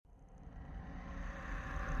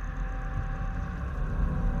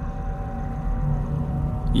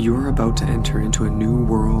You're about to enter into a new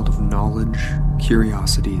world of knowledge,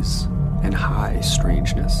 curiosities, and high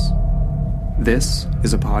strangeness. This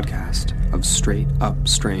is a podcast of Straight Up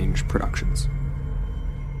Strange Productions.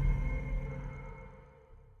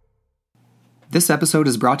 This episode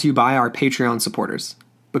is brought to you by our Patreon supporters.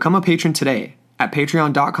 Become a patron today at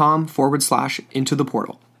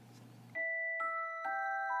patreon.com/intotheportal.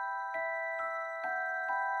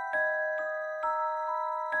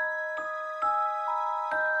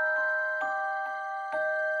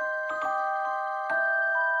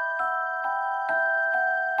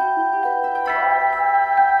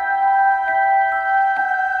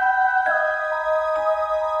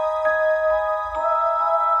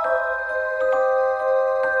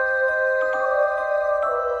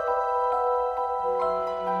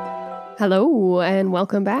 Hello, and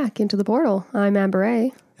welcome back into the portal. I'm Amber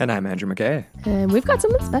A. And I'm Andrew McKay. And we've got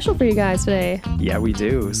something special for you guys today. Yeah, we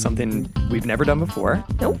do. Something we've never done before.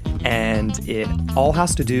 Nope. And it all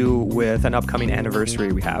has to do with an upcoming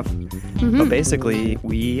anniversary we have. But basically,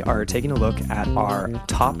 we are taking a look at our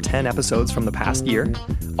top 10 episodes from the past year,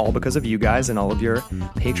 all because of you guys and all of your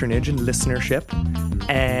patronage and listenership.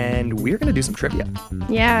 And we're going to do some trivia.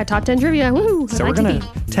 Yeah, top 10 trivia. Woo! So we're going to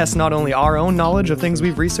test not only our own knowledge of things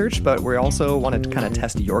we've researched, but we also want to kind of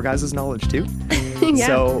test your guys' knowledge too. Yeah.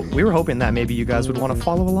 So we were hoping that maybe you guys would want to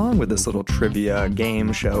follow along with this little trivia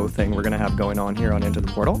game show thing we're going to have going on here on Into the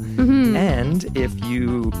Portal. And if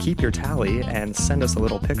you keep your tally and send us a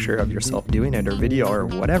little picture of yourself doing it or video or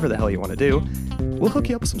whatever the hell you want to do, we'll hook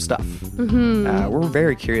you up with some stuff. We're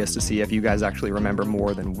very curious to see if you guys actually remember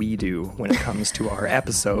more than we do when it comes to our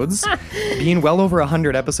episodes. Being well over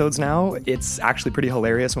 100 episodes now, it's actually pretty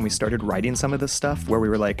hilarious when we started writing some of this stuff where we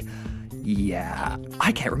were like, yeah,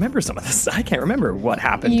 I can't remember some of this. I can't remember what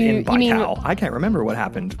happened in Baikal. I can't remember what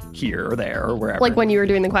happened here or there or wherever. Like when you were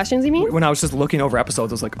doing the questions, you mean? When I was just looking over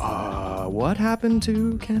episodes, I was like, what happened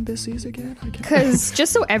to Cambyses again? Because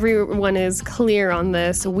just so everyone is clear on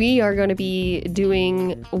this, we are going to be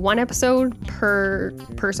doing one episode per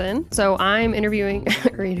person. So I'm interviewing,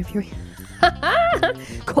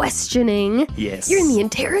 questioning. Yes. You're in the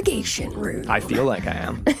interrogation room. I feel like I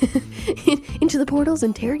am. Into the Portal's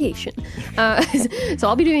interrogation. So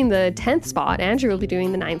I'll be doing the 10th spot. Andrew will be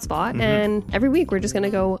doing the 9th spot. And every week we're just going to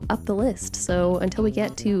go up the list. So until we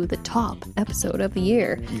get to the top episode of the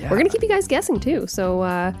year, we're going to keep you guys guessing too. So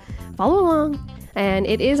follow along. And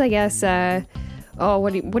it is, I guess,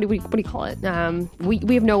 what do you call it?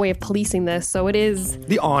 We have no way of policing this. So it is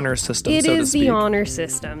the honor system, It so to is speak. the honor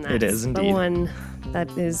system. That's It is indeed. the one that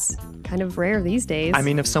is kind of rare these days. I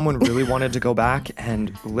mean, if someone really wanted to go back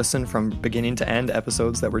and listen from beginning to end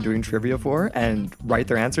episodes that we're doing trivia for and write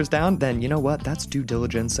their answers down, then you know what? That's due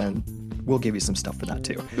diligence, and we'll give you some stuff for that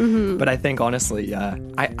too. But I think, honestly,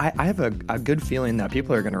 I have a good feeling that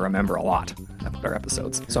people are going to remember a lot about our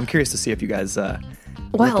episodes. So I'm curious to see if you guys...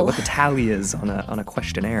 what the tally is on a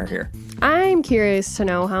questionnaire here. I'm curious to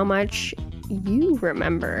know how much you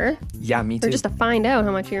remember. Yeah, me too. Or just to find out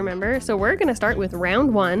how much you remember. So we're going to start with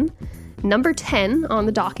round 1, number 10 on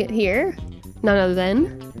the docket here. None other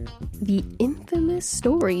than the infamous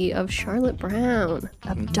story of Charlotte Brown,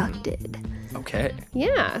 abducted. Okay.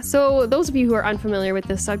 Yeah, so those of you who are unfamiliar with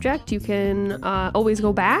this subject, you can always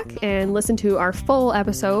go back and listen to our full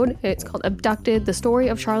episode. It's called Abducted, the Story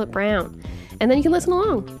of Charlotte Brown. And then you can listen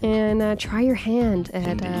along and try your hand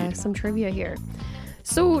at some trivia here.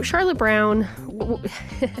 So Charlotte Brown,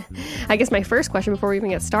 I guess my first question before we even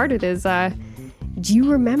get started is, do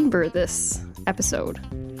you remember this episode?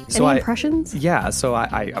 Any impressions? Yeah, so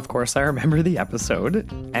I of course I remember the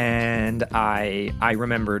episode, and I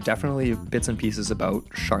remember definitely bits and pieces about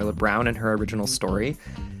Charlotte Brown and her original story.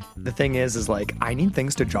 The thing is like I need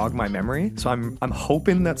things to jog my memory, so I'm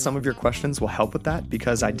hoping that some of your questions will help with that,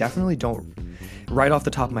 because I definitely don't, right off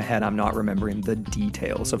the top of my head, I'm not remembering the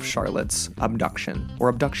details of Charlotte's abduction, or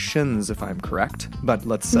abductions if I'm correct. But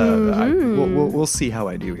let's we'll see how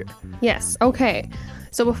I do here. Yes. Okay.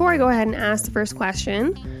 So before I go ahead and ask the first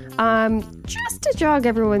question, just to jog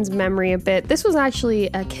everyone's memory a bit, this was actually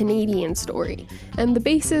a Canadian story. And the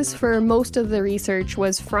basis for most of the research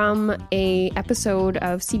was from a episode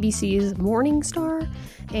of CBC's Morning Star.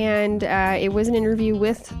 And it was an interview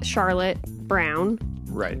with Charlotte Brown.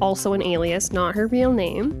 Right. Also an alias, not her real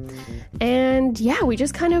name. And yeah, we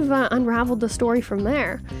just kind of unraveled the story from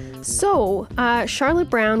there. So, Charlotte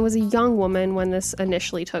Brown was a young woman when this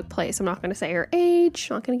initially took place. I'm not going to say her age,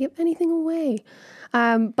 not going to give anything away.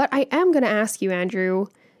 But I am going to ask you, Andrew,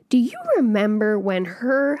 do you remember when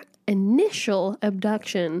her initial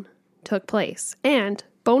abduction took place? And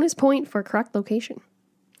bonus point for correct location.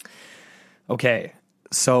 Okay,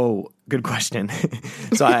 So good question.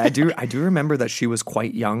 So I do remember that she was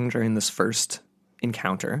quite young during this first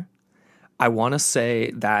encounter. I want to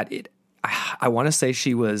say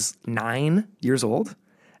she was 9 years old,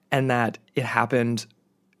 and that it happened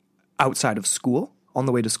outside of school, on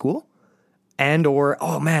the way to school. And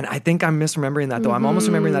I think I'm misremembering that though. I'm almost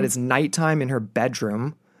remembering that it's nighttime in her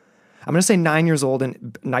bedroom. I'm going to say 9 years old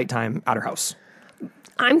and nighttime at her house.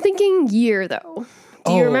 I'm thinking year though.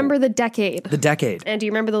 Do you remember the decade? The decade. And do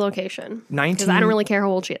you remember the location? 19... Because I don't really care how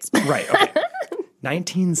old she is. Right, okay.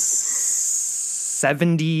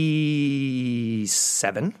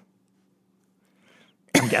 1977,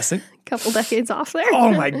 I'm guessing. Couple decades off there.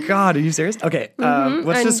 Oh my God, are you serious? Okay,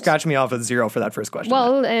 let's just scratch me off at 0 for that first question.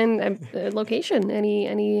 Well, and location,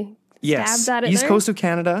 any stabs at it East there? Coast of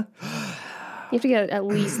Canada. You have to get at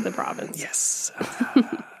least the province. Yes.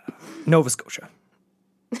 Nova Scotia.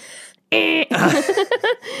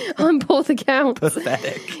 On both accounts.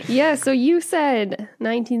 Pathetic. Yeah, so you said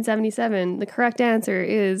 1977. The correct answer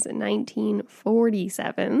is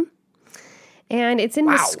 1947. And it's in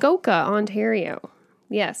Muskoka, Ontario.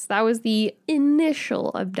 Yes, that was the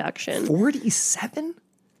initial abduction. 47?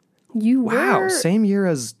 You Wow, were same year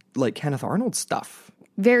as like Kenneth Arnold stuff.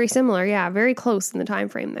 very similar, yeah, very close in the time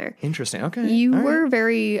frame there. Interesting. Okay. You All were right.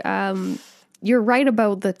 very you're right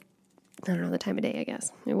about the the time of day, I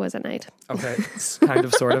guess. It was at night. Okay. It's kind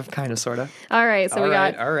of, sort of. All right, so All we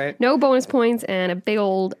right, got all right. no bonus points and a big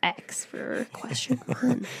old X for question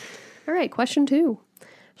 1. All right, question 2.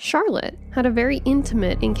 Charlotte had a very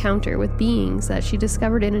intimate encounter with beings that she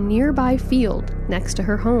discovered in a nearby field next to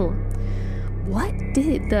her home. What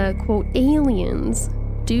did the, quote, aliens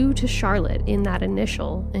do to Charlotte in that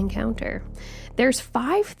initial encounter? There's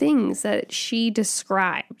 5 things that she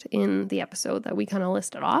described in the episode that we kind of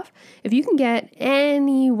listed off. If you can get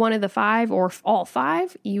any one of the 5 or all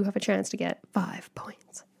 5, you have a chance to get 5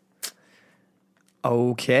 points.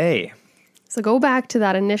 Okay. So go back to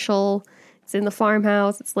that initial, it's in the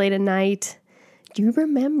farmhouse, it's late at night. Do you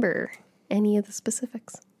remember any of the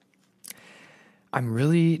specifics? I'm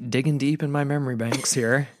really digging deep in my memory banks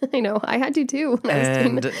here. I know, I had to too. When I was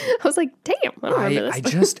doing that. I was like, damn, I don't remember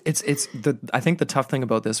this. I think the tough thing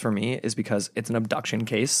about this for me is because it's an abduction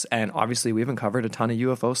case, and obviously we haven't covered a ton of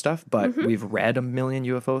UFO stuff, but we've read a million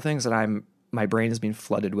UFO things, and my brain is being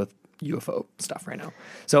flooded with UFO stuff right now.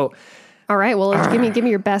 So, all right, well, give me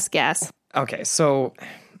your best guess. okay, so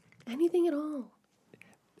Anything at all.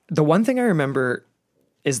 the one thing I remember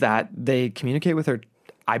is that they communicate with her,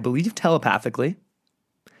 I believe, telepathically.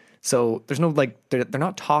 So there's no, they're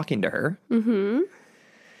not talking to her. Mm-hmm.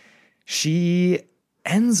 She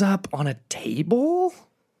ends up on a table,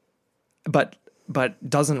 but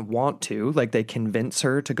doesn't want to. Like, they convince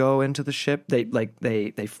her to go into the ship.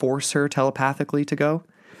 They force her telepathically to go.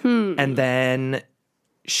 And then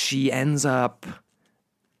she ends up,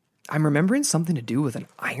 I'm remembering something to do with an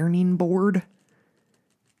ironing board.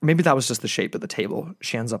 Maybe that was just the shape of the table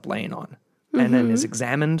she ends up laying on. And then is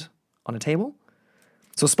examined on a table.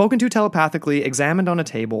 So spoken to telepathically, examined on a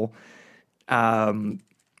table. That's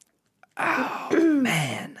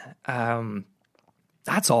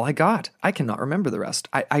all I got. I cannot remember the rest.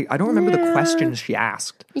 I don't remember the questions she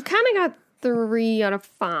asked. You kind of got 3 out of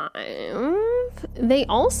 5. They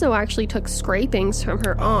also actually took scrapings from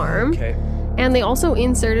her arm. Okay. And they also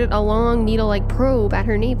inserted a long needle-like probe at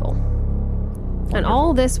her navel. And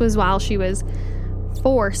all this was while she was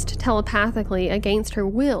forced telepathically against her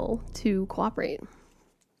will to cooperate.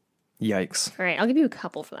 Yikes. All right, I'll give you a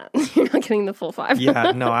couple for that. You're not getting the full 5.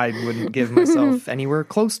 Yeah, no, I wouldn't give myself anywhere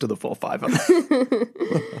close to the full 5 on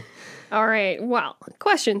that. All right, well,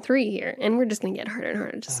 question 3 here. And we're just going to get harder and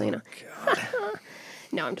harder, just so you know.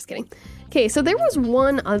 No, I'm just kidding. Okay, so there was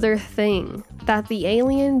one other thing that the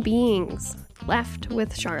alien beings left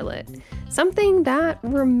with Charlotte. Something that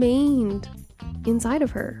remained inside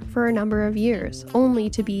of her for a number of years, only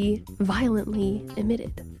to be violently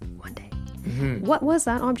emitted one day. What was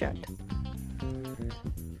that object?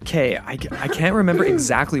 Okay, I can't remember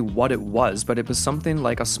exactly what it was, but it was something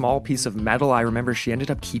like a small piece of metal. I remember she ended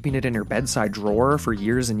up keeping it in her bedside drawer for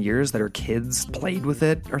years and years, that her kids played with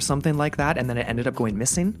it or something like that, and then it ended up going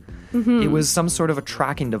missing. It was some sort of a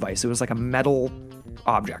tracking device. It was like a metal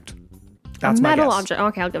object. That's my guess. Metal object.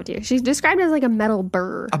 Okay, I'll give it to you. She's described it as like a metal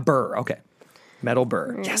burr. A burr, okay. Metal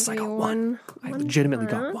burr. Yes, I got one. I legitimately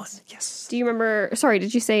got one. Yes. Do you remember, sorry,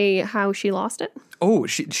 did you say how she lost it? Oh,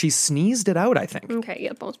 she sneezed it out, I think. Okay,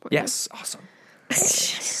 yeah, bonus point. Yes, awesome.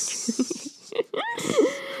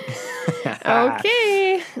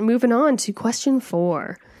 Okay, moving on to question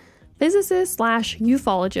 4.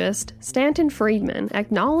 Physicist/ufologist Stanton Friedman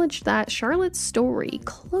acknowledged that Charlotte's story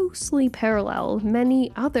closely paralleled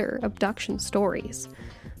many other abduction stories.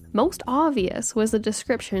 Most obvious was the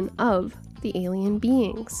description of the alien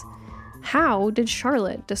beings. How did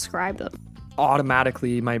Charlotte describe them?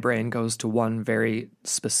 Automatically, my brain goes to one very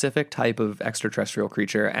specific type of extraterrestrial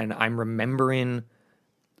creature, and I'm remembering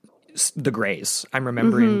the Greys. I'm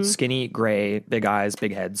remembering skinny, gray, big eyes,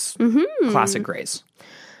 big heads, classic Greys.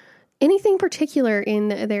 Anything particular in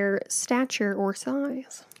their stature or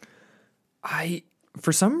size?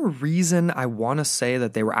 For some reason, I want to say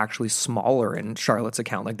that they were actually smaller in Charlotte's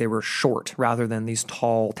account. Like they were short rather than these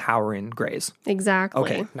tall, towering Greys. Exactly.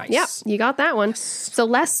 Okay, nice. Yep, you got that one. So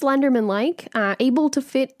less Slenderman-like, able to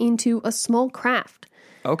fit into a small craft.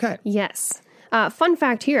 Okay. Yes. Fun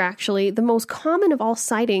fact here, actually, the most common of all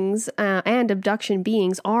sightings and abduction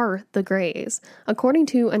beings are the Greys. According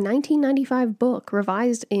to a 1995 book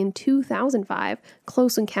revised in 2005,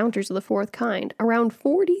 Close Encounters of the Fourth Kind, around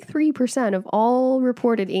 43% of all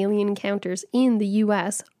reported alien encounters in the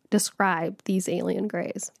U.S. describe these alien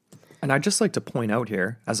Greys. And I'd just like to point out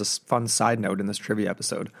here, as a fun side note in this trivia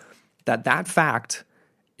episode, that fact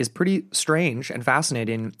is pretty strange and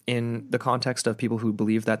fascinating in the context of people who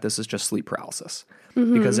believe that this is just sleep paralysis.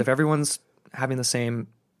 Because if everyone's having the same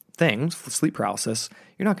thing, sleep paralysis,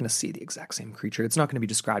 you're not going to see the exact same creature. It's not going to be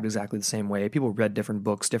described exactly the same way. People read different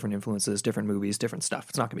books, different influences, different movies, different stuff.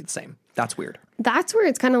 It's not going to be the same. That's weird. That's where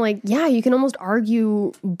it's kind of like, yeah, you can almost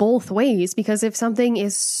argue both ways, because if something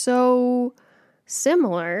is so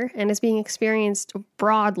similar and is being experienced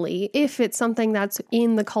broadly, if it's something that's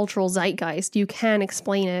in the cultural zeitgeist, you can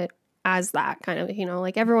explain it as that kind of,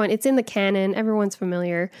 like everyone, it's in the canon, everyone's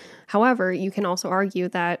familiar. However, you can also argue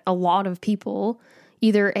that a lot of people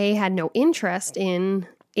either A, had no interest in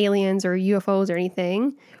aliens or UFOs or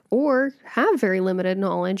anything, or have very limited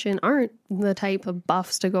knowledge and aren't the type of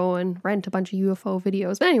buffs to go and rent a bunch of UFO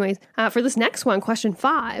videos. But anyways, for this next one, question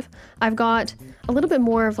 5, I've got a little bit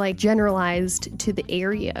more of like generalized to the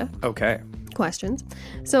area questions.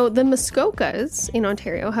 So the Muskokas in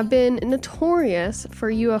Ontario have been notorious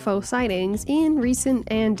for UFO sightings in recent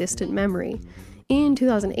and distant memory. In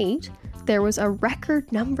 2008, there was a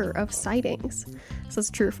record number of sightings. So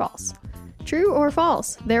it's true or false? True or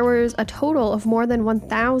false? There was a total of more than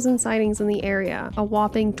 1,000 sightings in the area, a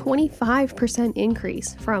whopping 25%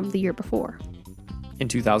 increase from the year before. In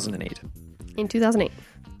 2008. In 2008.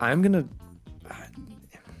 I'm going to...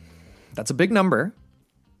 That's a big number.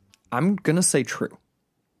 I'm going to say true.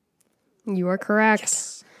 You are correct.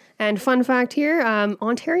 Yes. And fun fact here,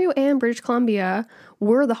 Ontario and British Columbia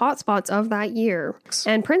were the hotspots of that year.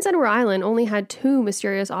 And Prince Edward Island only had 2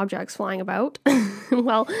 mysterious objects flying about.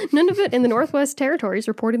 Well, none of it in the Northwest Territories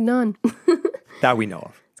reported none. That we know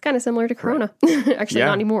of. It's kind of similar to Corona. Right. Actually,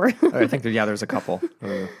 not anymore. I think there's a couple.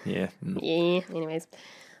 Yeah. Yeah, anyways.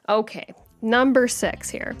 Okay, number 6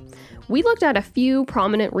 here. We looked at a few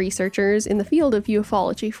prominent researchers in the field of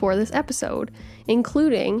ufology for this episode,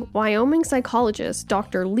 including Wyoming psychologist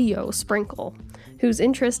Dr. Leo Sprinkle, whose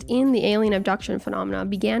interest in the alien abduction phenomena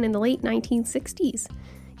began in the late 1960s.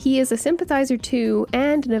 He is a sympathizer to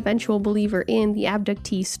and an eventual believer in the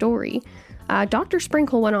abductee story. Dr.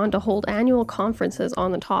 Sprinkle went on to hold annual conferences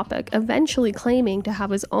on the topic, eventually claiming to have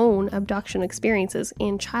his own abduction experiences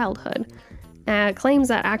in childhood. Claims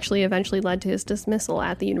that actually eventually led to his dismissal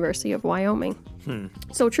at the University of Wyoming.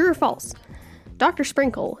 So true or false? Dr.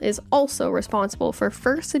 Sprinkle is also responsible for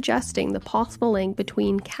first suggesting the possible link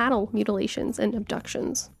between cattle mutilations and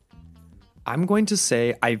abductions. I'm going to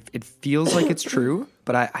say it feels like it's true,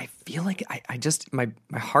 but I feel like I just, my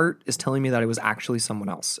heart is telling me that it was actually someone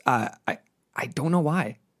else. I don't know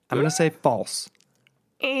why. I'm going to say false.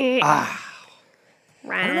 I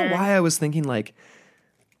don't know why I was thinking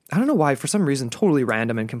I don't know why, for some reason, totally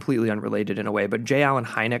random and completely unrelated in a way, but J. Allen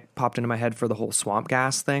Hynek popped into my head for the whole swamp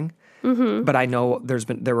gas thing. Mm-hmm. But I know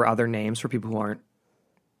there were other names for people who aren't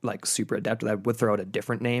super adept that would throw out a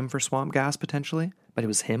different name for swamp gas potentially, but it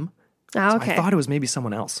was him. Oh, okay. So I thought it was maybe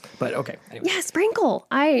someone else, but okay. Anyway. Yeah, Sprinkle.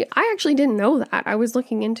 I actually didn't know that. I was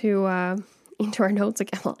looking into our notes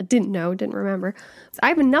again. Well, I didn't remember. I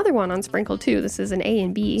have another one on Sprinkle too. This is an A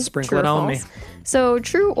and B. Sprinkle it on me. So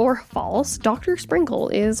true or false, Dr. Sprinkle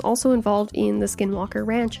is also involved in the Skinwalker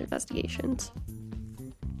Ranch investigations.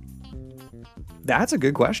 That's a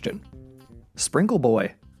good question. Sprinkle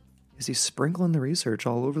Boy. Is he sprinkling the research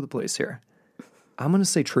all over the place here? I'm going to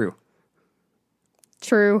say true.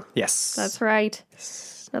 True. Yes. That's right.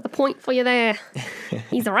 Yes. Another point for you there.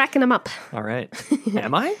 He's racking them up. All right.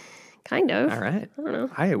 Am I? Kind of. All right. I don't know.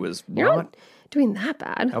 I was You're not doing that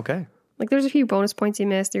bad. Okay. Like, there's a few bonus points you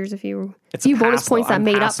missed. There's a few It's a bonus pass, points though. that I'm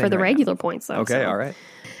made up passing for the right regular points, though. Okay, so. all right.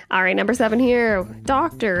 All right, number 7 here.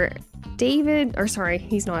 Dr. David, or sorry,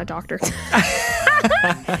 he's not a doctor.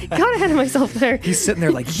 Got ahead of myself there. He's sitting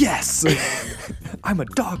there like, yes, I'm a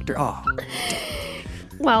doctor. Oh,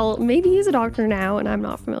 Well, maybe he's a doctor now, and I'm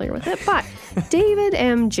not familiar with it, but David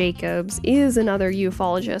M. Jacobs is another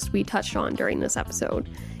ufologist we touched on during this episode.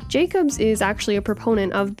 Jacobs is actually a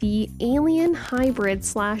proponent of the alien hybrid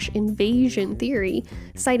 / invasion theory,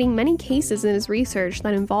 citing many cases in his research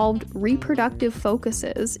that involved reproductive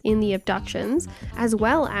focuses in the abductions, as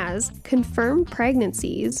well as confirmed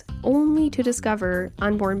pregnancies, only to discover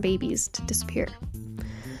unborn babies to disappear.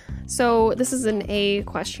 So this is an A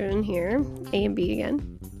question here, A and B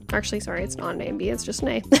again. Actually, sorry, it's not an A and B, it's just an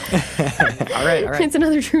A. all right. It's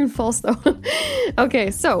another true and false, though.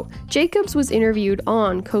 Okay, so Jacobs was interviewed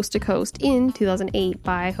on Coast to Coast in 2008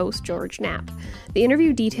 by host George Knapp. The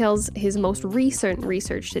interview details his most recent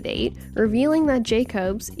research to date, revealing that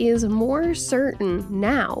Jacobs is more certain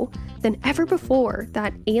now than ever before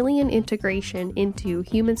that alien integration into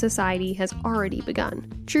human society has already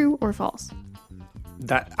begun. True or false?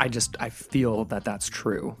 That I feel that that's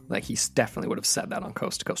true. Like, he definitely would have said that on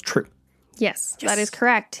Coast to Coast. True. Yes, that is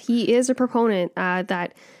correct. He is a proponent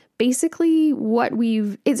that basically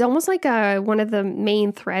it's almost like one of the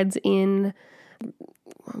main threads in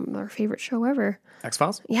our favorite show ever.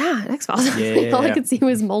 X-Files? Yeah, X-Files. Yeah. All I could see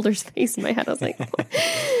was Mulder's face in my head. I was like,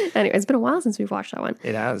 anyway, it's been a while since we've watched that one.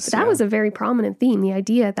 It has. But that was a very prominent theme, the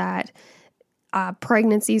idea that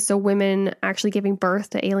pregnancy, so women actually giving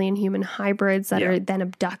birth to alien human hybrids that are then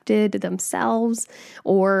abducted themselves,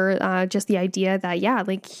 or just the idea that,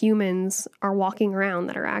 like humans are walking around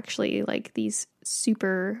that are actually like these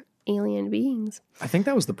super alien beings. I think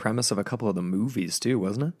that was the premise of a couple of the movies too,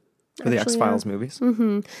 wasn't it? For the Actually, X-Files movies.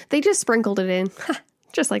 Mm-hmm. They just sprinkled it in.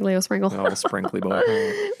 Just like Leo Sprinkle. Oh, sprinkly boy.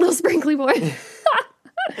 Little sprinkly boy.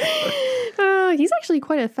 He's actually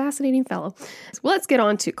quite a fascinating fellow. So let's get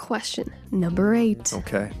on to question number 8.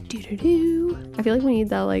 Okay. Do-do-do. I feel like we need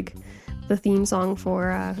the theme song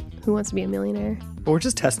for Who Wants to Be a Millionaire. Well, we're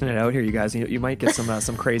just testing it out here, you guys. You might get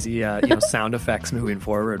some crazy sound effects moving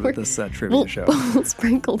forward with this trivia show. We'll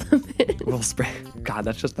sprinkle them in. God,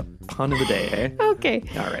 that's just the pun of the day, eh? Okay.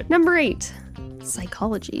 All right. Number 8.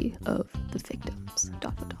 Psychology of the victims. ...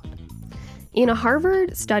 In a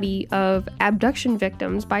Harvard study of abduction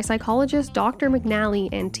victims by psychologist Dr. McNally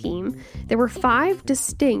and team, there were 5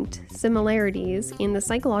 distinct similarities in the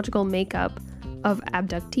psychological makeup of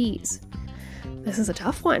abductees. This is a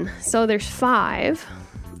tough one. So there's 5.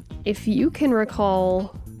 If you can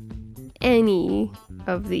recall any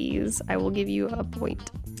of these, I will give you a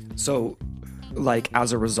point. So, like,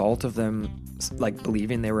 as a result of them, like,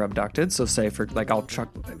 believing they were abducted, so say for, like, I'll chuck,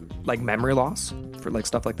 like, memory loss, for, like,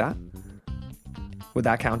 stuff like that? Would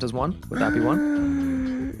that count as one? Would that be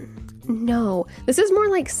one? No. This is more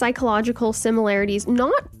like psychological similarities,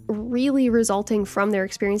 not really resulting from their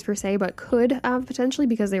experience per se, but could have potentially,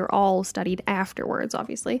 because they were all studied afterwards,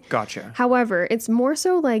 obviously. Gotcha. However, it's more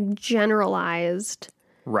so like generalized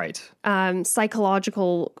Right.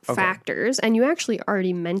 psychological factors, and you actually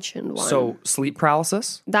already mentioned one. So, sleep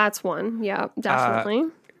paralysis? That's one. Yeah, definitely.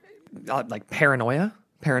 Like paranoia?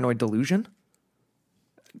 Paranoid delusion?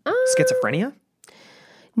 Schizophrenia?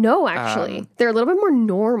 No, actually. They're a little bit more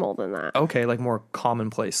normal than that. Okay, like more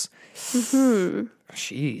commonplace. Mm-hmm.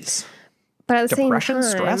 Jeez. But at the Depression,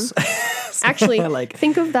 same time, stress? actually, Like-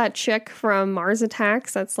 think of that chick from Mars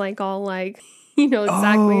Attacks that's like all like,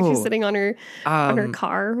 exactly. She's sitting on her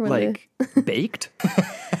car. When Like baked?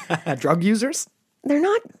 Drug users? they're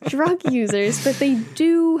not drug users, but they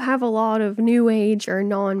do have a lot of new age or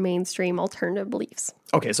non-mainstream alternative beliefs.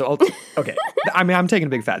 Okay, so okay. I mean, I'm taking a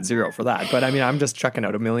big fat 0 for that, but I mean, I'm just chucking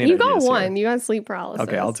out a million. You got ideas one. here. You got sleep paralysis.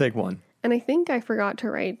 Okay, I'll take one. And I think I forgot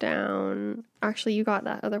to write down. Actually, you got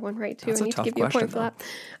that other one right too. That's I a need to tough give you a point question, for that.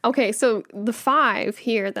 Okay, so the 5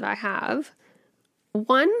 here that I have: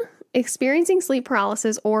 1, experiencing sleep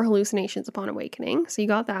paralysis or hallucinations upon awakening. So you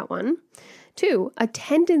got that one. 2, a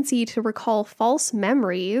tendency to recall false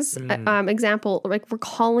memories. Example, like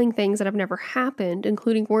recalling things that have never happened,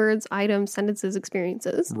 including words, items, sentences,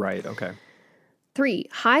 experiences. Right, okay. 3,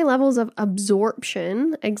 high levels of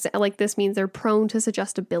absorption. Like this means they're prone to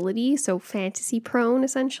suggestibility, so fantasy prone,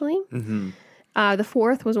 essentially. Mm-hmm. The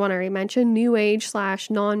 4th was one I already mentioned, new age /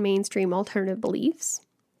 non-mainstream alternative beliefs.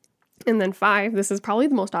 And then 5, this is probably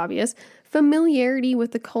the most obvious, familiarity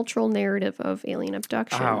with the cultural narrative of alien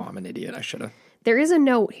abduction. Oh, I'm an idiot. I should have. There is a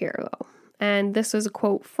note here, though. And this was a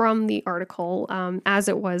quote from the article as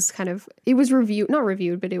it was it was not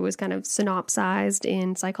reviewed, but it was kind of synopsized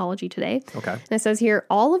in Psychology Today. Okay. And it says here,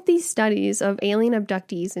 all of these studies of alien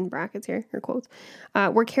abductees, in brackets here, or quotes,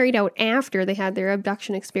 were carried out after they had their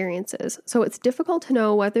abduction experiences. So it's difficult to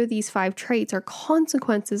know whether these 5 traits are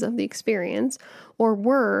consequences of the experience or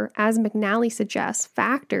were, as McNally suggests,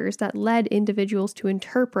 factors that led individuals to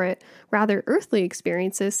interpret rather earthly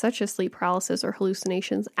experiences such as sleep paralysis or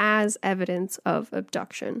hallucinations as evidence of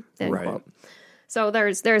abduction. End Right. quote. So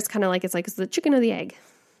there's kind of like it's the chicken or the egg.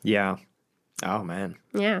 Yeah. Oh, man.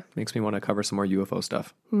 Yeah. Makes me want to cover some more UFO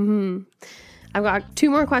stuff. I've got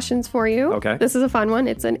 2 more questions for you. Okay. This is a fun one.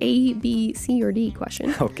 It's an A, B, C, or D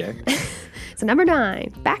question. Okay. So number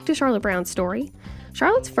 9, back to Charlotte Brown's story.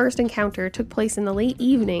 Charlotte's first encounter took place in the late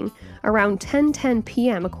evening around 10:10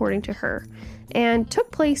 p.m. according to her, and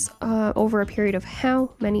took place over a period of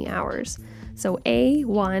how many hours? So A,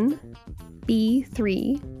 1, B,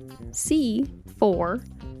 3, C, 4,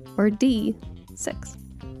 or D, 6.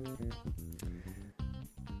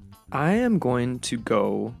 I am going to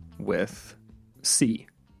go with C.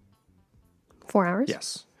 4 hours?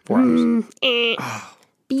 Yes. 4 hours.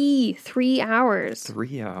 B, 3 hours.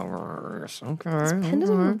 3 hours. Okay. Pen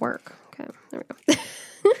doesn't work. Okay, there we go.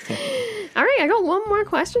 All right, I got one more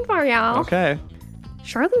question for y'all. Okay.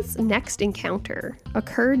 Charlotte's next encounter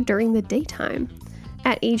occurred during the daytime.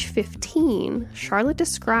 At age 15, Charlotte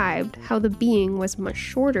described how the being was much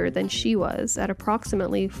shorter than she was, at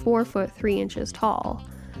approximately 4 foot 3 inches tall.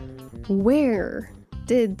 Where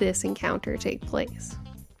did this encounter take place?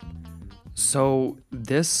 So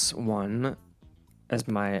this one, as if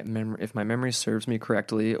my memory serves me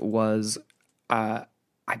correctly, was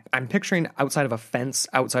I'm picturing outside of a fence,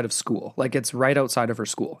 outside of school, like it's right outside of her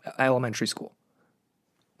school, elementary school,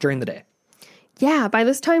 during the day. Yeah, by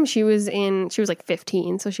this time she was like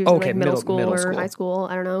 15, so she was in like middle school or school. high school.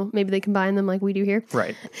 I don't know. Maybe they combine them like we do here.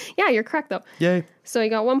 Right. Yeah, you're correct though. Yay. So you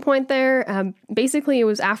got 1 point there. Basically, it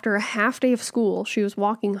was after a half day of school. She was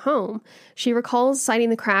walking home. She recalls sighting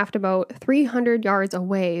the craft about 300 yards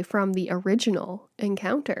away from the original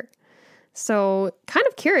encounter. So kind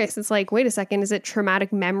of curious. It's like, wait a second, is it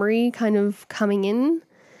traumatic memory kind of coming in?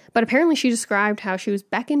 But apparently she described how she was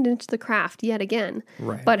beckoned into the craft yet again,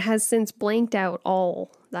 Right. but has since blanked out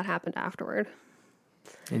all that happened afterward.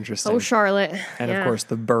 Interesting. Oh, Charlotte. And Yeah. of course,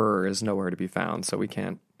 the burr is nowhere to be found, so we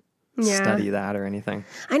can't study that or anything.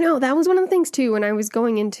 I know. That was one of the things, too, when I was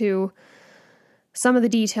going into some of the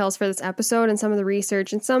details for this episode and some of the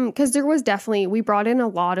research and because there was definitely, we brought in a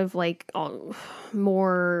lot of like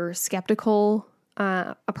more skeptical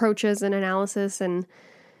approaches and analysis. And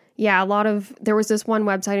yeah, there was this one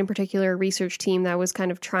website in particular, research team that was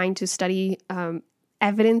kind of trying to study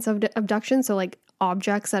evidence of abduction. So like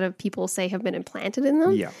objects that people say have been implanted in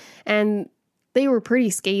them. Yeah. And they were pretty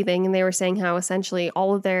scathing, and they were saying how essentially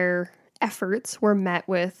all of their efforts were met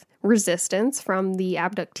with resistance from the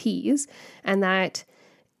abductees, and that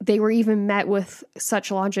they were even met with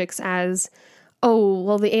such logics as, oh,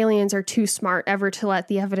 well, the aliens are too smart ever to let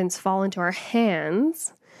the evidence fall into our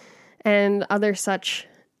hands, and other such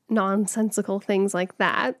nonsensical things like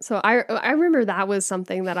that. So I remember that was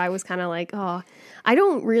something that I was kind of like, oh,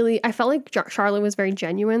 I felt like Charlotte was very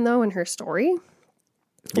genuine, though, in her story.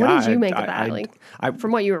 Yeah, What did you make of that?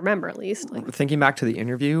 From what you remember, at least. Like, thinking back to the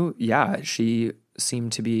interview, yeah, she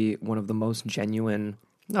seemed to be one of the most genuine.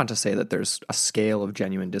 Not to say that there's a scale of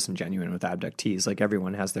genuine, disingenuine with abductees. Like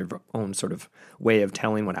everyone has their own sort of way of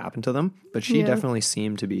telling what happened to them. But she definitely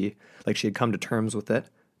seemed to be like she had come to terms with it,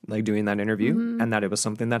 like doing that interview, and that it was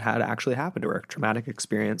something that had actually happened to her, a traumatic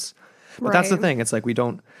experience. But that's the thing. It's like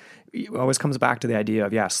it always comes back to the idea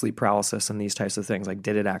of, sleep paralysis and these types of things. Like,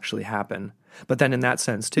 did it actually happen? But then in that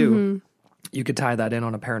sense, too, you could tie that in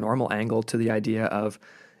on a paranormal angle to the idea of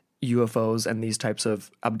UFOs and these types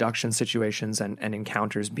of abduction situations and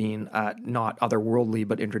encounters being not otherworldly,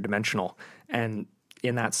 but interdimensional. And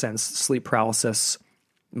in that sense, sleep paralysis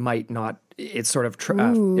might not, it's sort of,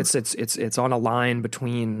 it's on a line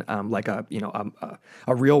between like a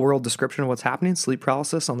real world description of what's happening, sleep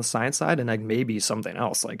paralysis on the science side, and like maybe something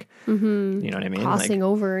else, like, you know what I mean? Crossing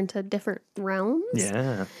over into different realms.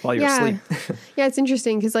 Yeah. While you're asleep. Yeah, it's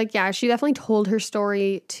interesting because she definitely told her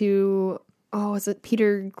story to, is it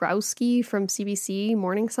Peter Growski from CBC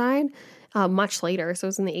Morningside? Much later, so it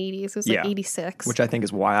was in the 80s. It was like 86. Which I think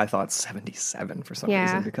is why I thought 77 for some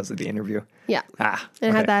reason, because of the interview. Yeah. And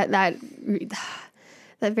it had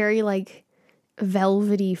that very like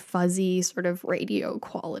velvety, fuzzy sort of radio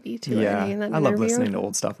quality to it. Yeah, I love listening to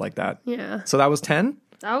old stuff like that. Yeah. So that was 10?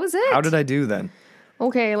 That was it. How did I do then?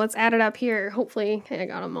 Okay, let's add it up here. Hopefully, okay, I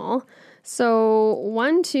got them all. So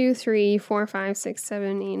 1, 2, 3, 4, 5, 6,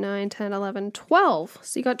 7, 8, 9, 10, 11, 12.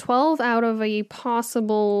 So you got 12 out of a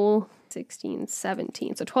possible 16,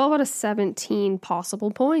 17. So 12 out of 17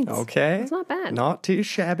 possible points. Okay. That's not bad. Not too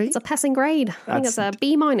shabby. It's a passing grade. I think it's a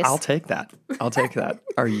B minus. I'll take that.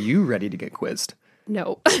 Are you ready to get quizzed?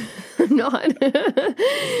 No, I'm not.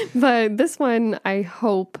 But this one, I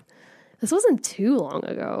hope, this wasn't too long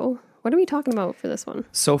ago. What are we talking about for this one?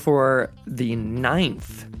 So for the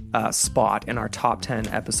 9th spot in our top 10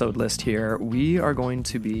 episode list here, we are going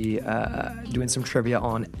to be doing some trivia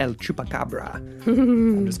on El Chupacabra.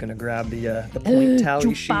 I'm just going to grab the point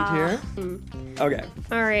tally sheet here. Okay.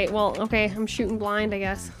 All right. Well, okay. I'm shooting blind, I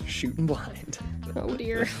guess. Shooting blind. Oh,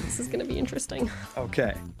 dear. This is going to be interesting.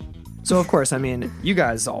 Okay. So, of course, I mean, you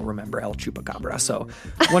guys all remember El Chupacabra. So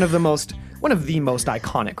one of the most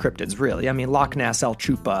iconic cryptids, really. I mean, Loch Ness, El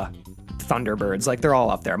Chupa, Thunderbirds, like they're all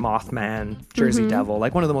up there. Mothman, Jersey Devil,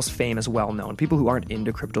 like one of the most famous, well-known. People who aren't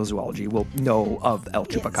into cryptozoology will know of El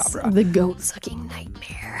Chupacabra. Yes, the goat-sucking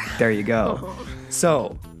nightmare. There you go.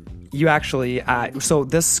 So you actually, so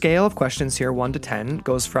this scale of questions here, 1 to 10,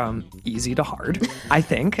 goes from easy to hard, I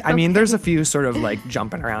think. I mean, there's a few sort of like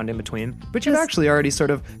jumping around in between, but you've actually already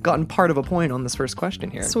sort of gotten part of a point on this first question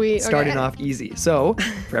here. Sweet. Starting off easy. So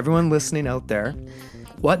for everyone listening out there,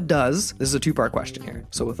 this is a 2-part question here,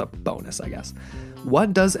 so with a bonus, I guess.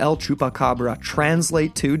 What does El Chupacabra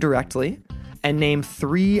translate to directly? And name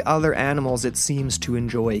 3 other animals it seems to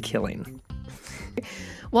enjoy killing.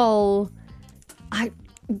 Well,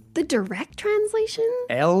 the direct translation?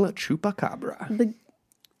 El Chupacabra.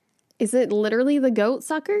 Is it literally the goat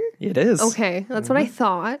sucker? It is. Okay, that's what I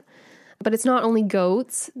thought. But it's not only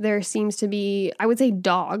goats. There seems to be, I would say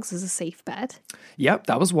dogs is a safe bet. Yep,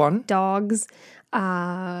 that was one. Dogs,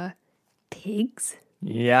 pigs,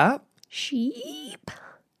 Yeah. sheep,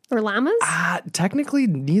 or llamas? Technically,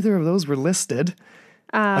 neither of those were listed.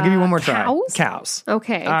 I'll give you one more try. Cows? Cows.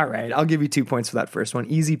 Okay. All right, I'll give you 2 points for that first one.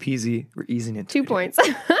 Easy peasy. We're easing it. 2 points.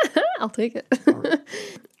 I'll take it.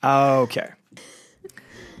 Okay.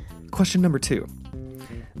 Question number 2.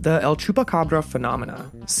 The El Chupacabra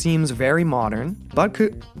phenomena seems very modern, but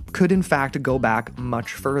could in fact go back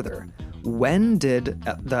much further. When did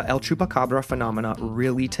the El Chupacabra phenomena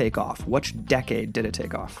really take off? Which decade did it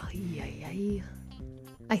take off?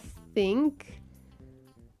 I think,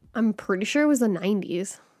 I'm pretty sure it was the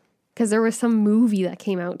 90s. Because there was some movie that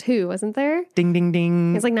came out too, wasn't there? Ding, ding,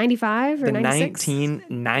 ding. It's like 95 or the 96?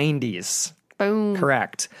 1990s. Boom.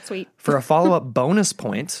 Correct. Sweet. For a follow-up bonus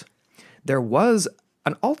point, there was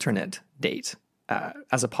an alternate date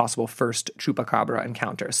as a possible first Chupacabra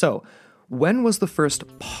encounter. So, when was the first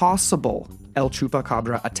possible El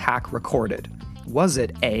Chupacabra attack recorded? Was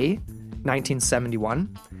it A,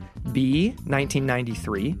 1971, B,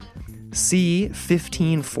 1993, C,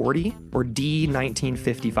 1540, or D,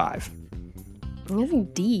 1955? I'm guessing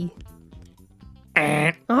D.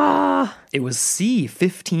 It was C,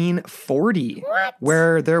 1540. What?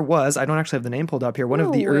 Where there was, I don't actually have the name pulled up here, one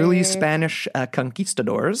of the early way. Spanish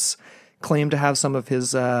conquistadors claimed to have some of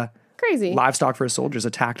his Crazy. livestock for his soldiers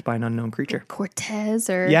attacked by an unknown creature. Cortez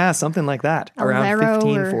or... Yeah, something like that. Around Alvaro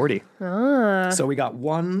 1540. So we got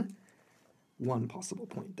one possible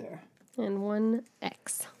point there. And 1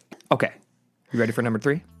 X. Okay. You ready for number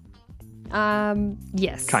 3?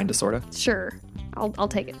 Yes. Kinda, sorta. Sure. I'll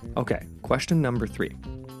take it. Okay, question number 3.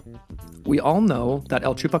 We all know that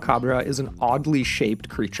El Chupacabra is an oddly shaped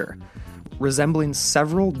creature, resembling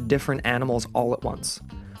several different animals all at once.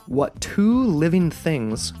 What 2 living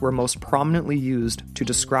things were most prominently used to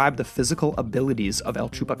describe the physical abilities of El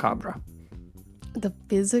Chupacabra?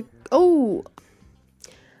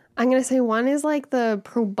 I'm going to say one is like the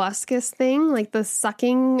proboscis thing, like the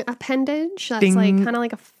sucking appendage. That's Ding. like kind of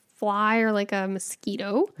like a fly or like a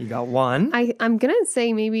mosquito. You got one. I'm going to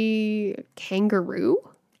say maybe kangaroo.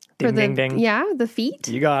 Ding, ding, ding. Yeah, the feet.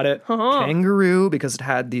 You got it. Uh-huh. Kangaroo, because it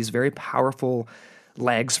had these very powerful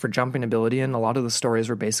legs for jumping ability, and a lot of the stories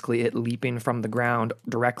were basically it leaping from the ground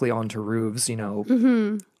directly onto roofs,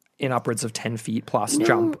 in upwards of 10 feet plus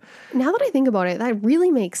jump. Now that I think about it, that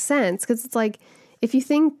really makes sense because it's like if you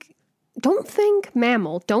don't think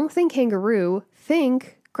mammal, don't think kangaroo,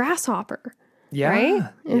 think grasshopper. Yeah. Right?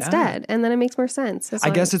 Instead. And then it makes more sense. I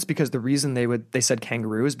guess it's because the reason they said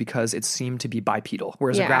kangaroo is because it seemed to be bipedal,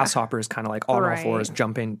 whereas a grasshopper is kind of like on all fours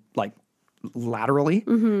jumping like laterally,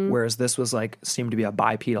 whereas this was like seemed to be a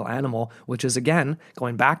bipedal animal, which is again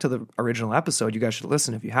going back to the original episode. You guys should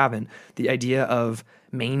listen if you haven't. The idea of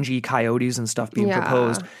mangy coyotes and stuff being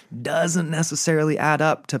proposed doesn't necessarily add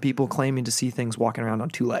up to people claiming to see things walking around on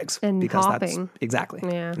 2 legs and because hopping. that's exactly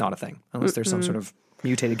not a thing unless there's some sort of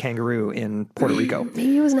mutated kangaroo in Puerto Rico.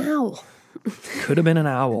 Maybe it was an owl. Could have been an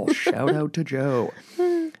owl. Shout out to Joe.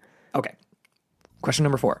 Okay. Question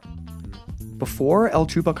number 4. Before El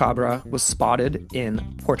Chupacabra was spotted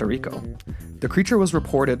in Puerto Rico, the creature was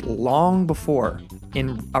reported long before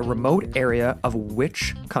in a remote area of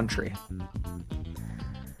which country?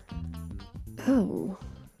 Oh.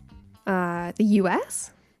 The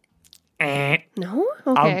U.S.? No?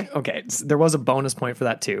 Okay. Okay. There was a bonus point for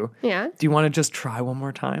that too. Yeah. Do you want to just try one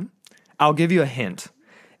more time? I'll give you a hint.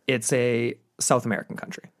 It's a South American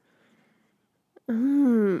country.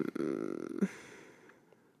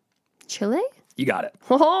 Chile? You got it.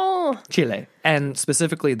 Oh, Chile. And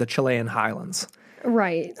specifically the Chilean highlands.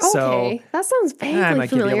 right. So, Okay. That sounds vaguely I might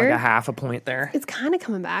familiar. give you like a half a point there. It's kind of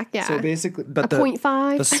coming back, yeah. So basically, but a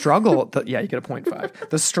 0.5. the struggle, yeah, you get a 0.5.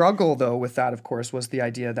 The struggle, though, with that, of course, was the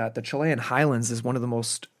idea that the Chilean highlands is one of the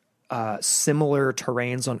most similar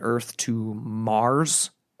terrains on Earth to Mars,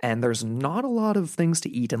 and there's not a lot of things to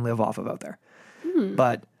eat and live off of out there.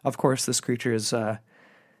 But of course, this creature is,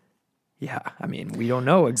 we don't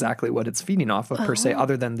know exactly what it's feeding off of per se,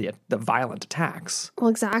 other than the violent attacks. Well,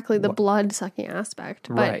 exactly, the blood-sucking aspect.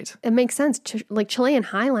 But Right. it makes sense. Like Chilean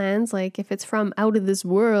highlands, like if it's from out of this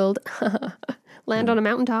world, land on a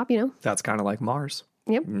mountaintop, That's kind of like Mars.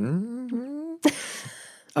 Yep.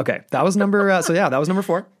 Okay, that was number. That was number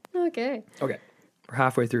 4. Okay. Okay, we're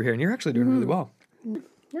halfway through here, and you're actually doing really well.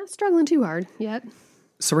 Not struggling too hard yet.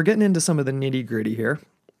 So we're getting into some of the nitty gritty here.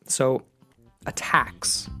 So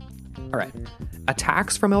attacks. All right.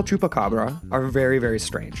 Attacks from El Chupacabra are very, very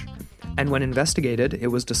strange. And when investigated, it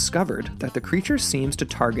was discovered that the creature seems to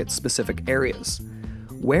target specific areas.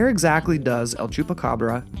 Where exactly does El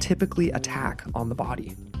Chupacabra typically attack on the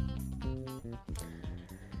body?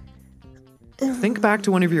 Think back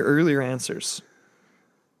to one of your earlier answers.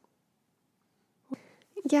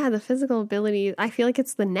 Yeah, the physical ability, I feel like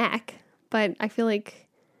it's the neck, but I feel like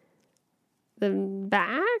the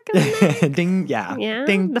back of the neck? Ding, yeah. Yeah,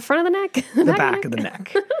 Ding, the front of the neck? the back of the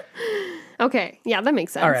neck. Okay, yeah, that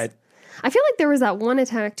makes sense. All right. I feel like there was that one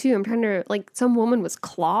attack too. I'm trying to, like, some woman was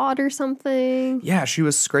clawed or something. Yeah, she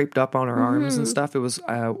was scraped up on her arms and stuff. It was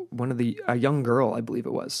a young girl, I believe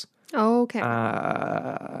it was. Oh, okay.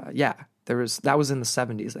 Yeah, that was in the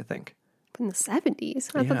 70s, I think. In the 70s?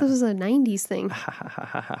 I Yeah. thought this was a 90s thing. We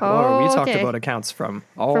talked okay. about accounts from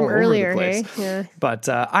all From over earlier, the place. hey? Yeah. But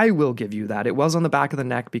I will give you that. It was on the back of the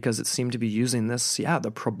neck because it seemed to be using this,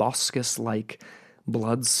 the proboscis-like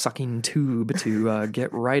blood-sucking tube to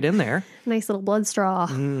get right in there. Nice little blood straw.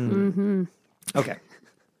 Okay.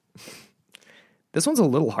 This one's a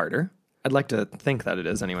little harder. I'd like to think that it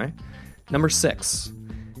is anyway. Number 6.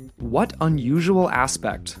 What unusual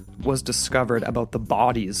aspect was discovered about the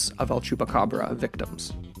bodies of El Chupacabra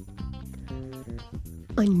victims?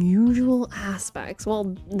 Unusual aspects.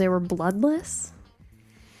 Well, they were bloodless.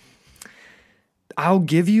 I'll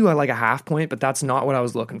give you a half point, but that's not what I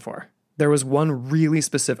was looking for. There was one really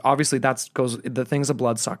specific. Obviously, the thing's a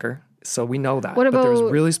bloodsucker, so we know that. But there was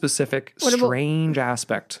really specific, strange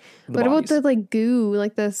aspect. What about the goo,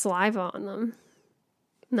 like the saliva on them?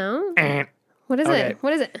 No. What is Okay. it?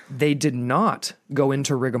 What is it? They did not go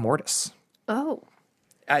into rigor mortis, Oh,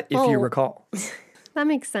 if you recall. that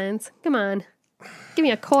makes sense. Come on, give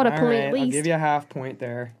me a quarter point at least. I'll give you a half point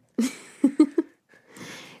there.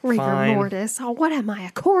 Rigor Fine. mortis. Oh, what am I,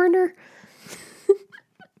 a coroner?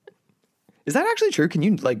 Is that actually true? Can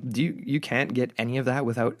you you can't get any of that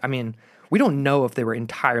without? I mean, we don't know if they were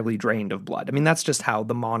entirely drained of blood. I mean, that's just how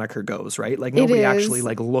the moniker goes, right? Like nobody actually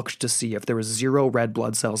looked to see if there was 0 red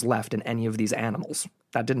blood cells left in any of these animals.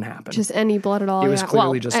 That didn't happen. Just any blood at all. It was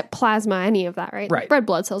clearly just at plasma, any of that, right? Right. Red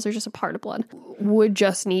blood cells are just a part of blood. Would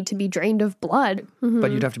just need to be drained of blood.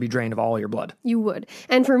 But you'd have to be drained of all your blood. You would.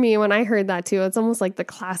 And for me, when I heard that too, it's almost like the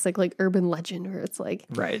classic urban legend where it's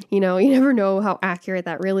Right. you never know how accurate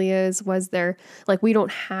that really is. Was there, we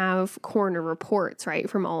don't have coroner reports, right,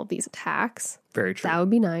 from all of these attacks. Very true. That would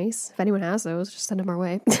be nice. If anyone has those, just send them our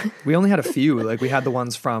way. We only had a few. We had the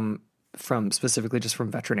ones from specifically just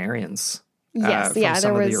from veterinarians. Yes, from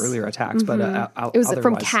some of the earlier attacks, but it was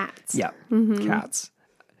from otherwise- cats. Yeah, cats.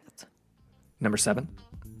 Number 7.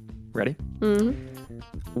 Ready?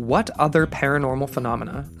 What other paranormal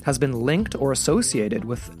phenomena has been linked or associated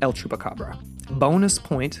with El Chupacabra? Bonus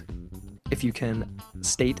point if you can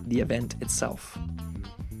state the event itself.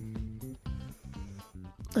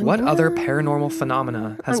 What other paranormal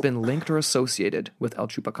phenomena has been linked or associated with El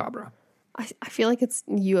Chupacabra? I feel like it's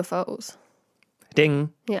UFOs.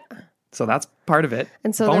 Ding. Yeah. So that's part of it.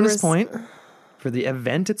 And so bonus point for the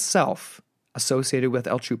event itself associated with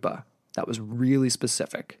El Chupa. That was really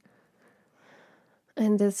specific.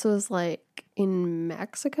 And this was like in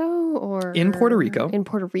Mexico or? In Puerto Rico. In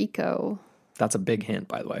Puerto Rico. That's a big hint,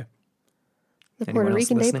 by the way. The Anyone Puerto else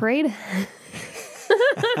Rican Day listening? Parade?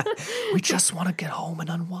 We just want to get home and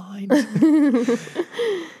unwind.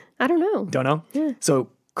 I don't know. Don't know? Yeah. So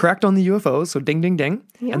correct on the UFOs. So ding, ding, ding.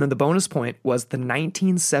 Yeah. And then the bonus point was the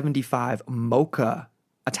 1975 Mocha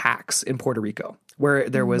attacks in Puerto Rico, where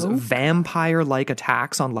there was vampire-like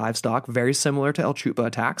attacks on livestock, very similar to El Chupa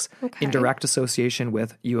attacks, Okay. in direct association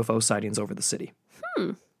with UFO sightings over the city.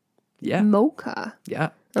 Yeah. Mocha. Yeah.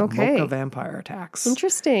 The Okay. Mocha vampire attacks.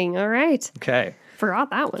 Interesting. All right. Okay. Forgot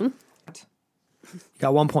that one. You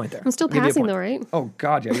got 1 point there. I'm still I'll give you a passing point. though, right? Oh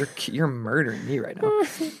God, yeah, you're murdering me right now.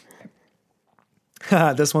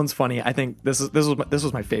 This one's funny. I think this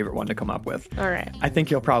was my favorite one to come up with. All right. I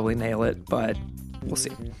think you'll probably nail it, but we'll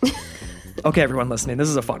see. Okay, everyone listening, this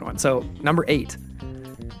is a fun one. So, number 8.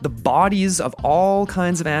 The bodies of all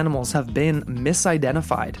kinds of animals have been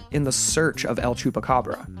misidentified in the search of El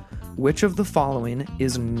Chupacabra. Which of the following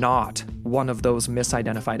is not one of those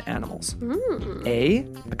misidentified animals? A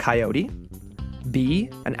coyote. B,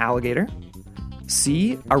 an alligator.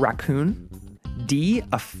 C, a raccoon. D,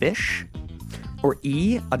 a fish. Or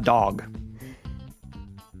E, a dog.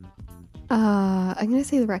 I'm gonna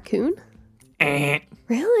say the raccoon. Eh.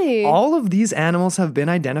 Really? All of these animals have been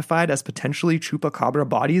identified as potentially chupacabra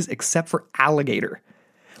bodies except for alligator.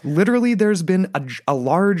 Literally, there's been a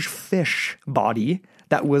large fish body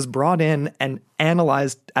that was brought in and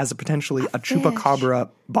analyzed as a potentially a chupacabra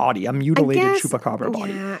body, a mutilated chupacabra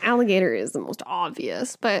body. Yeah, alligator is the most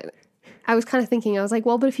obvious, but I was kind of thinking, I was like,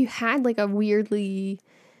 well, but if you had like a weirdly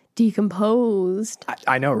decomposed.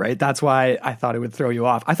 I know, right? That's why I thought it would throw you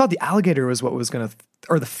off. I thought the alligator was what was going to,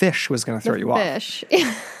 or the fish was going to throw you off. Fish.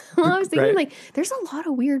 Well, I was thinking Right. like, there's a lot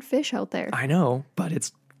of weird fish out there. I know, but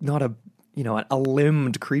it's not a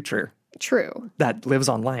limbed creature True. that lives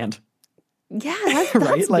on land, Yeah, that's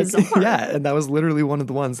right? bizarre. Yeah, and that was literally one of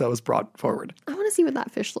the ones that was brought forward. I want to see what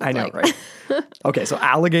that fish looks I know, like. right? Okay, so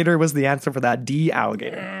alligator was the answer for that. D,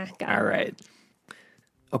 alligator. Got it. All right.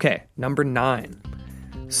 Okay, number 9.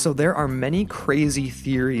 So there are many crazy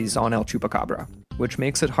theories on El Chupacabra, which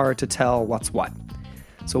makes it hard to tell what's what.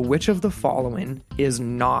 So which of the following is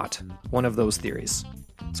not one of those theories?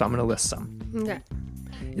 So I'm going to list some. Okay.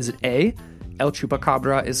 Is it A, El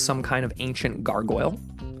Chupacabra is some kind of ancient gargoyle?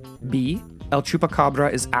 B, El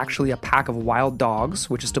Chupacabra is actually a pack of wild dogs,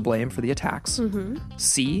 which is to blame for the attacks?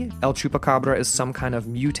 C, El Chupacabra is some kind of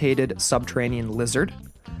mutated subterranean lizard?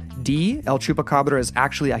 D, El Chupacabra is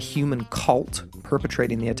actually a human cult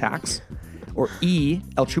perpetrating the attacks? Or E,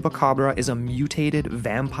 El Chupacabra is a mutated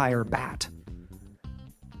vampire bat?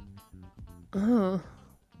 Oh.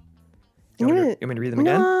 You want me to read them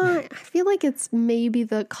again? No, I feel like it's maybe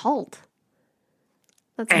the cult.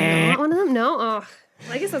 That's not one of them? No? Oh,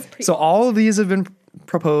 I guess that's pretty... So all of these have been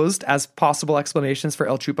proposed as possible explanations for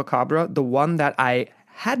El Chupacabra. The one that I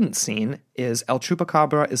hadn't seen is El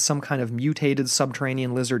Chupacabra is some kind of mutated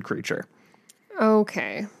subterranean lizard creature.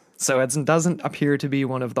 Okay. So it doesn't appear to be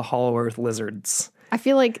one of the Hollow Earth lizards. I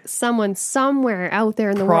feel like someone somewhere out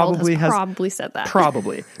there in the world has probably said that.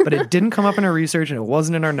 Probably. But it didn't come up in our research and it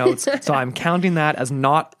wasn't in our notes. So I'm counting that as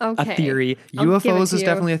not a Okay. theory. I'll give it UFOs to is you.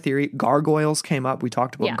 definitely a theory. Gargoyles came up. We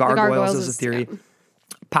talked about Yeah, the gargoyles gargoyles as a is- theory. yeah.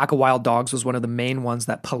 Pack of wild dogs was one of the main ones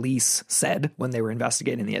that police said when they were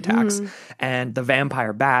investigating the attacks. And the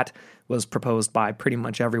vampire bat was proposed by pretty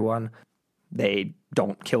much everyone. They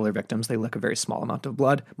don't kill their victims. They lick a very small amount of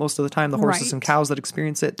blood. Most of the time, the horses Right. and cows that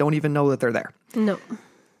experience it don't even know that they're there. No.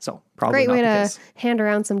 So probably Great not way the to case. hand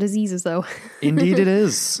around some diseases, though. Indeed it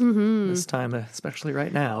is. This time, especially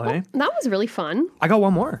right now, eh? That was really fun. I got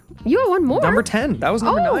one more. You got one more. Number 10. That was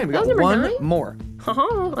number Oh, 9. We that was got number one 9? more.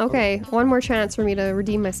 Okay, one more chance for me to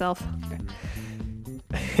redeem myself.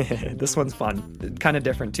 This one's fun. Kind of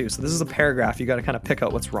different, too. So this is a paragraph. You got to kind of pick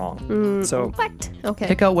out what's wrong. So What? Okay.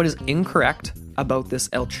 pick out what is incorrect about this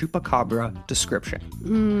El Chupacabra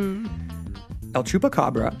description. El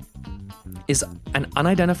Chupacabra is an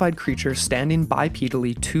unidentified creature standing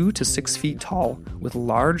bipedally 2 to 6 feet tall, with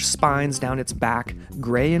large spines down its back,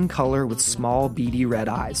 gray in color with small beady red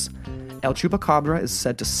eyes. El Chupacabra is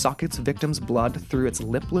said to suck its victim's blood through its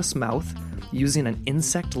lipless mouth using an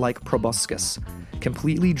insect-like proboscis,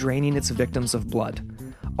 completely draining its victims of blood.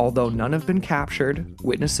 Although none have been captured,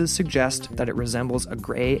 witnesses suggest that it resembles a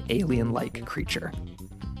gray alien-like creature.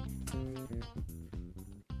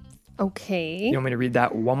 Okay. You want me to read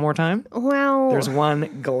that one more time? Well, There's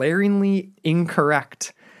one glaringly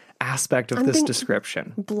incorrect aspect of this thinking-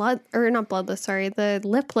 description. not bloodless, sorry. The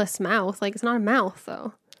lipless mouth. Like, it's not a mouth,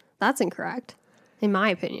 though. That's incorrect, in my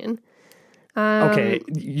opinion. Okay,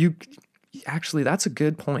 Actually, that's a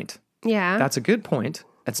good point. Yeah. That's a good point.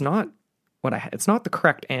 It's not it's not the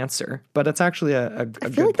correct answer, but it's actually a good point. I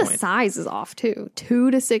feel like the size is off too. 2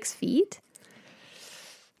 to 6 feet?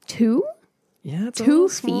 2? Yeah, it's 2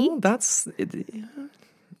 small. feet? That's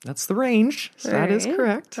the range. So that is Right.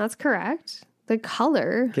 correct. That's correct. The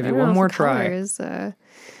color. Give I it don't one know if more the color try. Is,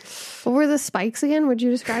 what were the spikes again? Would you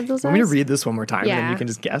describe those Want me to as? read this one more time, and then Yeah. you can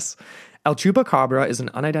just guess? El Chupacabra is an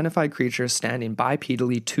unidentified creature standing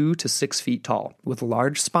bipedally 2 to 6 feet tall, with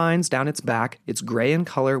large spines down its back. It's gray in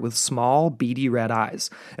color with small, beady red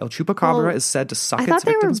eyes. El Chupacabra Well, is said to suck I its thought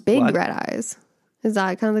they were victims' big blood. red eyes. Is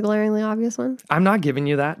that kind of the glaringly obvious one? I'm not giving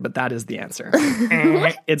you that, but that is the answer.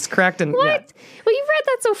 It's correct. And What? yeah, Well, you've read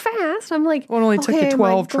that so fast. I'm like, well, it only took okay, you my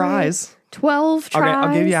 12 brain- tries. 12 tries. Okay,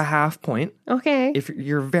 I'll give you a half point. Okay. If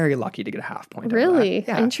you're very lucky to get a half point. out of Really? that.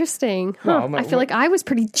 Yeah. Interesting. Well, Huh. I feel like I was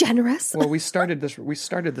pretty generous. Well, we started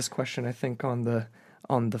this question, I think, on the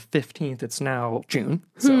 15th. It's now June.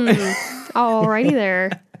 So Alrighty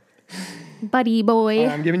there. Buddy boy.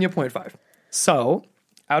 I'm giving you a 0.5. So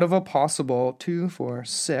out of a possible 2, 4,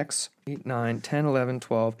 6, 8, 9, 10, 11,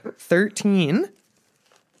 12, 13,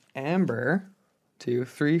 Amber, 2,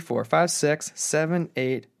 3, 4, 5, 6, 7,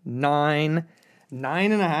 8, 9,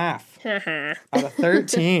 9.5 out of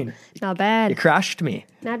 13. Not You bad. crushed me.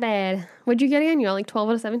 Not bad. What'd you get again? You got like 12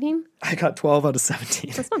 out of 17? I got 12 out of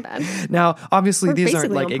 17. That's not bad. Now, obviously, We're these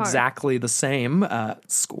aren't basically like on par. exactly the same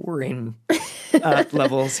scoring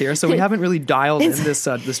levels here, so we haven't really dialed in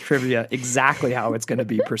this trivia exactly how it's going to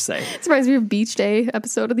be per se. It reminds me of Beach Day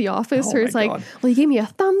episode of The Office Oh where my it's like, God. well, you gave me a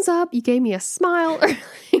thumbs up, you gave me a smile. Or I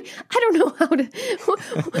don't know how do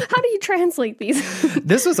you translate these?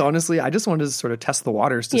 This was honestly, I just wanted to sort of test the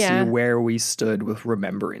waters to Yeah. see where we stood with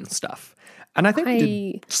remembering stuff. And I think we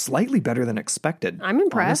did slightly better than expected. I'm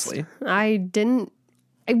impressed. Honestly.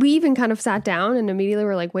 We even kind of sat down and immediately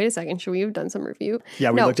were like, wait a second, should we have done some review?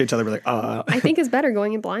 Yeah, we No, looked at each other, we're like, I think it's better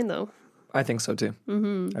going in blind though. I think so too.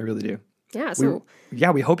 I really do. Yeah, so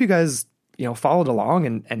We hope you guys, followed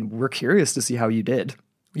along and we're curious to see how you did.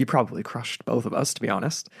 You probably crushed both of us, to be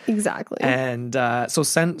honest. exactly. And so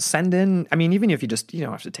send in, I mean, even if you just, you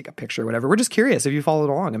don't have to take a picture or whatever, we're just curious if you followed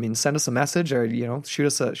along. I mean, send us a message or, shoot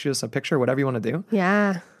us a picture, whatever you want to do.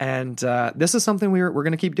 Yeah, And this is something we're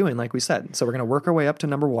going to keep doing, like we said. So we're going to work our way up to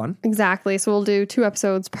number 1. exactly. So we'll do 2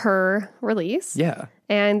 episodes per release. Yeah.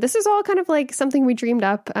 And this is all kind of like something we dreamed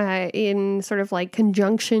up in sort of like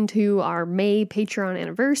conjunction to our May Patreon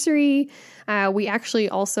anniversary. We actually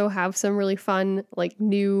also have some really fun, like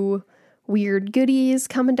new weird goodies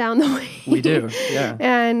coming down the way. We do. Yeah.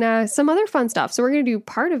 And some other fun stuff. So we're going to do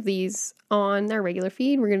part of these on our regular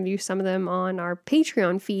feed. We're going to do some of them on our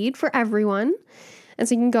Patreon feed for everyone. And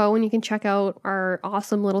so you can go and you can check out our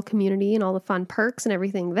awesome little community and all the fun perks and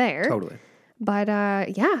everything there. Totally. But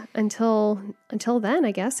yeah, until then,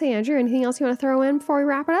 I guess. Hey, Andrew, anything else you want to throw in before we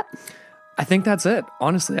wrap it up? I think that's it.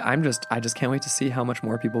 Honestly, I just can't wait to see how much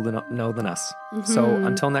more people know than us. So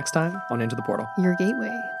until next time, on Into the Portal. Your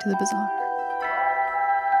gateway to the bizarre.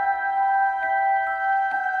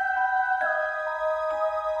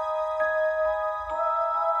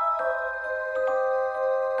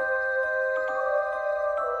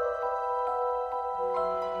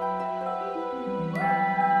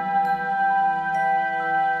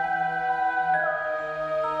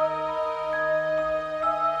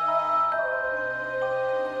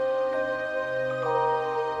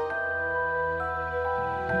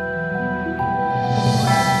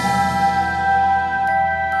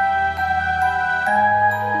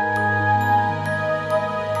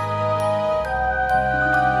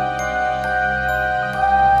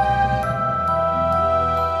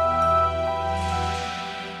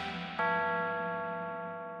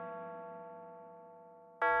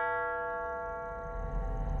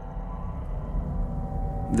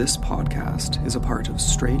 This podcast is a part of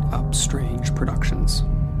Straight Up Strange Productions.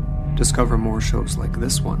 Discover more shows like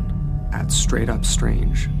this one at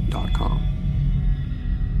straightupstrange.com.